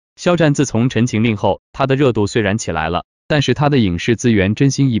肖战自从《陈情令》后，他的热度虽然起来了，但是他的影视资源真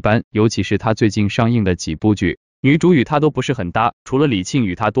心一般，尤其是他最近上映的几部剧，女主与他都不是很搭，除了李沁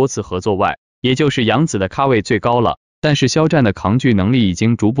与他多次合作外，也就是杨紫的咖位最高了。但是肖战的扛剧能力已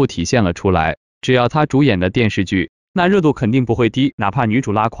经逐步体现了出来，只要他主演的电视剧，那热度肯定不会低，哪怕女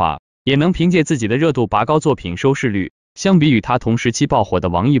主拉垮，也能凭借自己的热度拔高作品收视率。相比与他同时期爆火的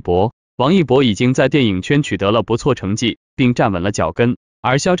王一博已经在电影圈取得了不错成绩，并站稳了脚跟，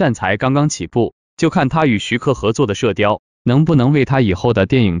而肖战才刚刚起步，就看他与徐克合作的《射雕》能不能为他以后的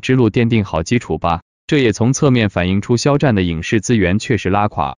电影之路奠定好基础吧。这也从侧面反映出肖战的影视资源确实拉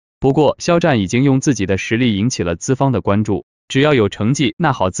垮。不过肖战已经用自己的实力引起了资方的关注，只要有成绩，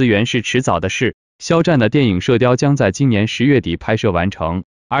那好资源是迟早的事。肖战的电影《射雕》将在今年10月底拍摄完成，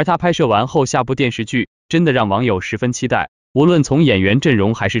而他拍摄完后下部电视剧真的让网友十分期待，无论从演员阵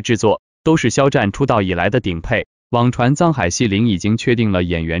容还是制作，都是肖战出道以来的顶配。网传臧海细灵已经确定了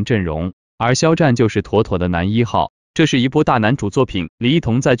演员阵容，而肖战就是妥妥的男1号。这是一部大男主作品，李一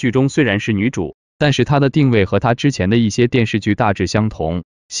桐在剧中虽然是女主，但是她的定位和她之前的一些电视剧大致相同，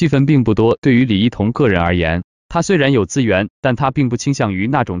戏份并不多。对于李一桐个人而言，她虽然有资源，但她并不倾向于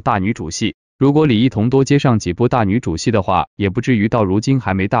那种大女主戏。如果李一桐多接上几部大女主戏的话，也不至于到如今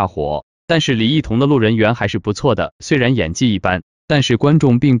还没大火。但是李一桐的路人缘还是不错的，虽然演技一般，但是观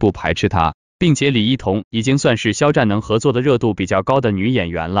众并不排斥她，并且李一桐已经算是肖战能合作的热度比较高的女演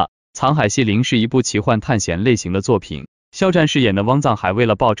员了。臧海细灵是一部奇幻探险类型的作品，肖战饰演的汪藏海为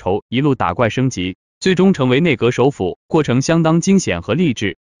了报仇，一路打怪升级，最终成为内阁首辅，过程相当惊险和励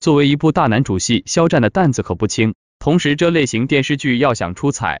志。作为一部大男主戏，肖战的担子可不轻。同时这类型电视剧要想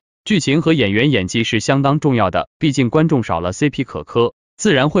出彩，剧情和演员演技是相当重要的，毕竟观众少了 CP 可磕，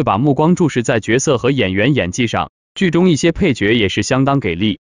自然会把目光注视在角色和演员演技上。剧中一些配角也是相当给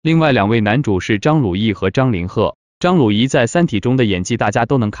力，另外2位男主是张鲁义和张凌赫。张鲁义在《三体》中的演技大家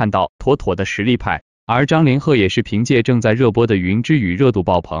都能看到，妥妥的实力派，而张凌赫也是凭借正在热播的《云之羽》热度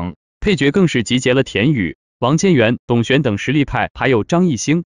爆棚，配角更是集结了田雨、王千源、董璇等实力派，还有张艺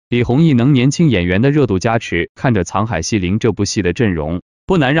兴、李弘毅等年轻演员的热度加持。看着臧海细灵这部戏的阵容，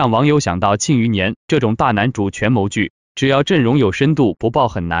不难让网友想到庆余年这种大男主权谋剧，只要阵容有深度，不爆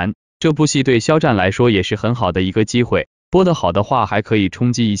很难。这部戏对肖战来说也是很好的一个机会，播得好的话还可以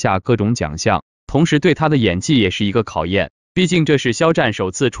冲击一下各种奖项，同时对他的演技也是一个考验，毕竟这是肖战首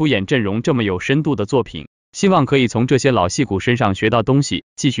次出演阵容这么有深度的作品，希望可以从这些老戏骨身上学到东西，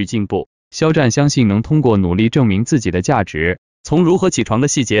继续进步。肖战相信能通过努力证明自己的价值，从如何起床的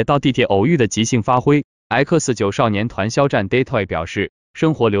细节到地铁偶遇的即兴发挥。X9少年团肖战 Daytoy 表示，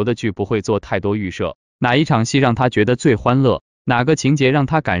生活流的剧不会做太多预设，哪一场戏让他觉得最欢乐，哪个情节让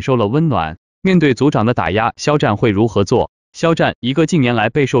他感受了温暖，面对组长的打压，肖战会如何做？肖战，一个近年来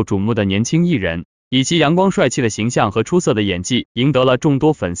备受瞩目的年轻艺人，以其阳光帅气的形象和出色的演技，赢得了众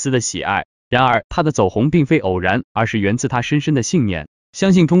多粉丝的喜爱。然而，他的走红并非偶然，而是源自他深深的信念，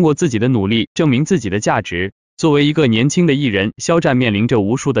相信通过自己的努力证明自己的价值。作为一个年轻的艺人，肖战面临着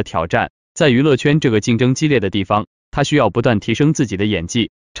无数的挑战，在娱乐圈这个竞争激烈的地方，他需要不断提升自己的演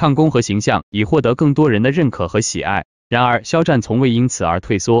技、唱功和形象，以获得更多人的认可和喜爱。然而，肖战从未因此而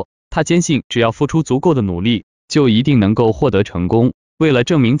退缩，他坚信只要付出足够的努力，就一定能够获得成功。为了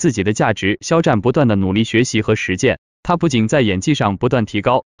证明自己的价值，肖战不断的努力学习和实践。他不仅在演技上不断提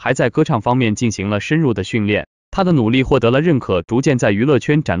高，还在歌唱方面进行了深入的训练。他的努力获得了认可，逐渐在娱乐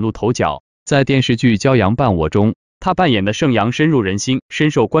圈崭露头角。在电视剧《骄阳伴我》中，他扮演的盛阳深入人心，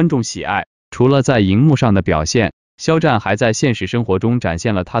深受观众喜爱。除了在荧幕上的表现，肖战还在现实生活中展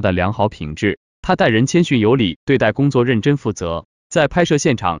现了他的良好品质。他待人谦逊有礼，对待工作认真负责。在拍摄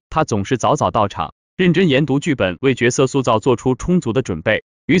现场，他总是早早到场，认真研读剧本，为角色塑造做出充足的准备。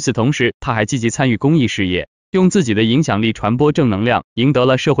与此同时，他还积极参与公益事业，用自己的影响力传播正能量，赢得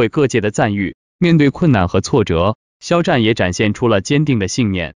了社会各界的赞誉。面对困难和挫折，肖战也展现出了坚定的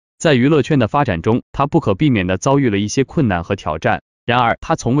信念。在娱乐圈的发展中，他不可避免地遭遇了一些困难和挑战，然而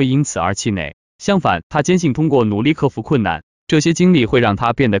他从未因此而气馁。相反，他坚信通过努力克服困难，这些经历会让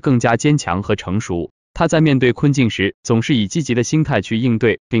他变得更加坚强和成熟。他在面对困境时，总是以积极的心态去应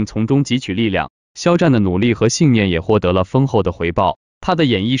对，并从中汲取力量。肖战的努力和信念也获得了丰厚的回报，他的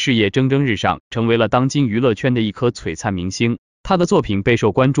演艺事业蒸蒸日上，成为了当今娱乐圈的一颗璀璨明星。他的作品备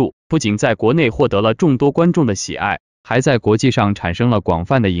受关注，不仅在国内获得了众多观众的喜爱，还在国际上产生了广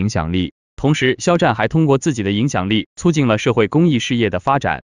泛的影响力。同时，肖战还通过自己的影响力，促进了社会公益事业的发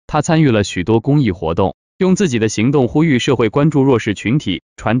展。他参与了许多公益活动，用自己的行动呼吁社会关注弱势群体，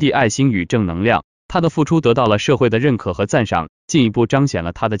传递爱心与正能量。他的付出得到了社会的认可和赞赏，进一步彰显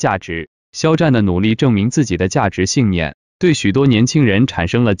了他的价值。肖战的努力证明自己的价值信念，对许多年轻人产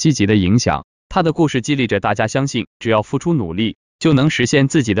生了积极的影响。他的故事激励着大家相信，只要付出努力，就能实现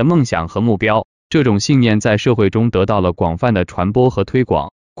自己的梦想和目标。这种信念在社会中得到了广泛的传播和推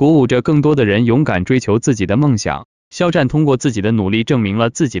广，鼓舞着更多的人勇敢追求自己的梦想。肖战通过自己的努力证明了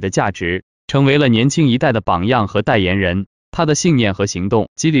自己的价值，成为了年轻一代的榜样和代言人。他的信念和行动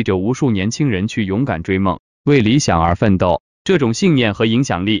激励着无数年轻人去勇敢追梦，为理想而奋斗。这种信念和影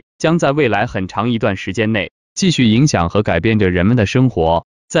响力将在未来很长一段时间内继续影响和改变着人们的生活。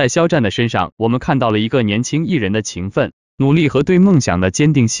在肖战的身上，我们看到了一个年轻艺人的勤奋、努力和对梦想的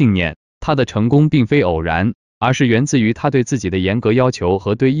坚定信念。他的成功并非偶然，而是源自于他对自己的严格要求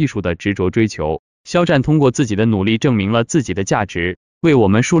和对艺术的执着追求。肖战通过自己的努力证明了自己的价值，为我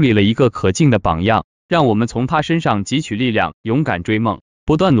们树立了一个可敬的榜样，让我们从他身上汲取力量，勇敢追梦，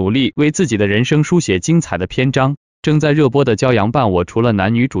不断努力，为自己的人生书写精彩的篇章。正在热播的《骄阳伴我》，除了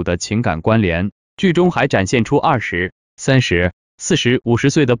男女主的情感关联，剧中还展现出20、30、40、50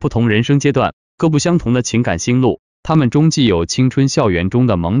岁的不同人生阶段，各不相同的情感心路。他们中既有青春校园中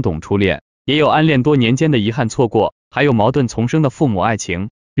的懵懂初恋，也有暗恋多年间的遗憾错过，还有矛盾丛生的父母爱情。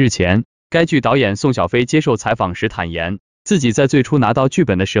日前，该剧导演宋小飞接受采访时坦言，自己在最初拿到剧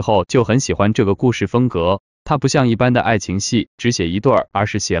本的时候就很喜欢这个故事风格，它不像一般的爱情戏只写一对儿，而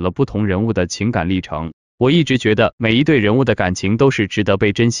是写了不同人物的情感历程。我一直觉得每一对人物的感情都是值得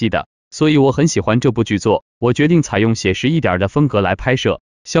被珍惜的，所以我很喜欢这部剧作。我决定采用写实一点的风格来拍摄。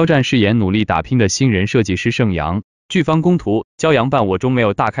肖战饰演努力打拼的新人设计师盛阳。剧方工图《骄阳伴我》中没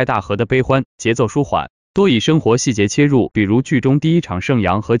有大开大合的悲欢，节奏舒缓，多以生活细节切入，比如剧中第一场盛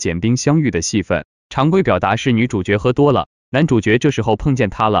阳和简冰相遇的戏份，常规表达是女主角喝多了，男主角这时候碰见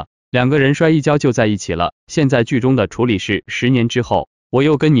她了，两个人摔一跤就在一起了。现在剧中的处理是10年之后，我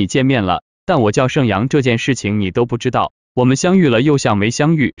又跟你见面了，但我叫盛阳这件事情你都不知道，我们相遇了又像没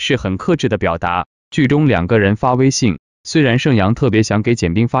相遇，是很克制的表达。剧中两个人发微信，虽然盛阳特别想给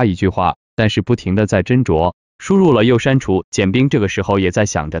简冰发一句话，但是不停的在斟酌，输入了又删除，简冰这个时候也在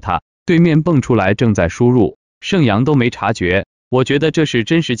想着他，对面蹦出来正在输入，盛阳都没察觉。我觉得这是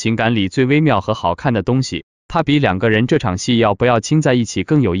真实情感里最微妙和好看的东西，它比两个人这场戏要不要亲在一起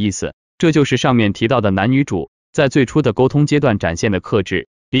更有意思。这就是上面提到的男女主在最初的沟通阶段展现的克制、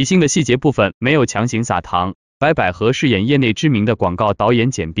理性的细节部分，没有强行撒糖。白百合饰演业内知名的广告导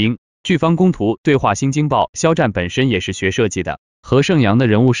演简冰，剧方工图对话新京报，肖战本身也是学设计的，和盛阳的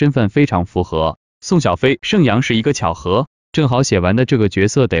人物身份非常符合。宋小飞，盛阳是一个巧合，正好写完的这个角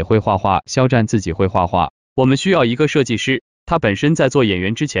色得会画画，肖战自己会画画，我们需要一个设计师，他本身在做演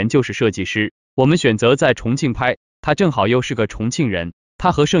员之前就是设计师，我们选择在重庆拍，他正好又是个重庆人，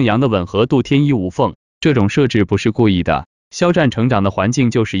他和盛阳的吻合度天衣无缝，这种设置不是故意的。肖战成长的环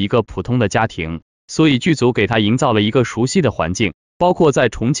境就是一个普通的家庭，所以剧组给他营造了一个熟悉的环境，包括在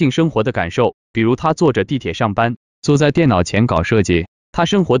重庆生活的感受，比如他坐着地铁上班，坐在电脑前搞设计，他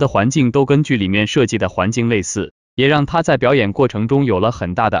生活的环境都跟剧里面设计的环境类似，也让他在表演过程中有了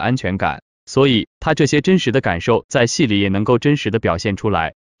很大的安全感，所以他这些真实的感受在戏里也能够真实的表现出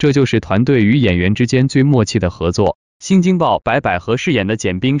来，这就是团队与演员之间最默契的合作。新京报白百合饰演的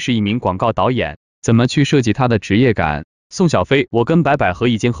简冰是一名广告导演，怎么去设计他的职业感？宋小飞，我跟白百合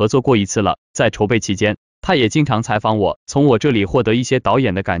已经合作过一次了，在筹备期间，他也经常采访我，从我这里获得一些导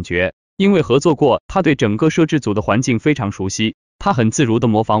演的感觉，因为合作过，他对整个摄制组的环境非常熟悉，他很自如的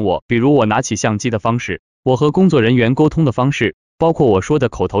模仿我，比如我拿起相机的方式，我和工作人员沟通的方式，包括我说的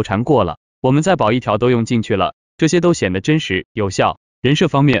口头禅过了，我们再保一条都用进去了，这些都显得真实有效。人设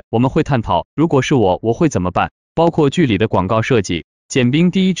方面，我们会探讨，如果是我会怎么办，包括剧里的广告设计。简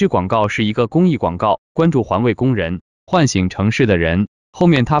冰第一支广告是一个公益广告，关注环卫工人，唤醒城市的人，后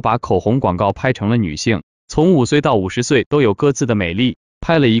面他把口红广告拍成了女性，从5岁到50岁都有各自的美丽，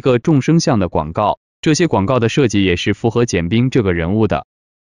拍了一个众生相的广告，这些广告的设计也是符合简冰这个人物的。